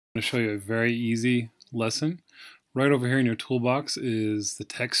I'm going to show you a very easy lesson. Right over here in your toolbox is the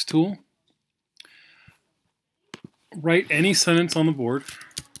text tool. Write any sentence on the board.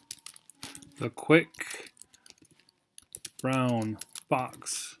 The quick brown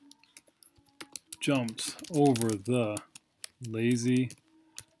fox jumps over the lazy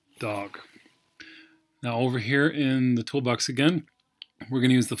dog. Now over here in the toolbox again, we're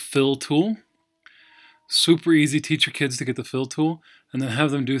going to use the fill tool. Super easy. Teach your kids to get the fill tool and then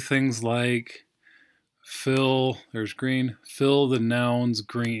have them do things like fill, there's green, fill the nouns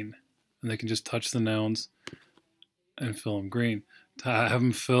green. And they can just touch the nouns and fill them green. To have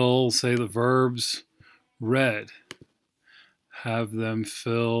them fill, say, the verbs red. Have them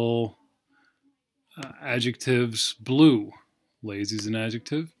fill adjectives blue. Lazy is an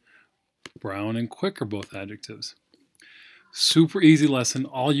adjective. Brown and quick are both adjectives. Super easy lesson.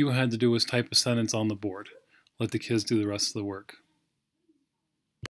 All you had to do was type a sentence on the board. Let the kids do the rest of the work.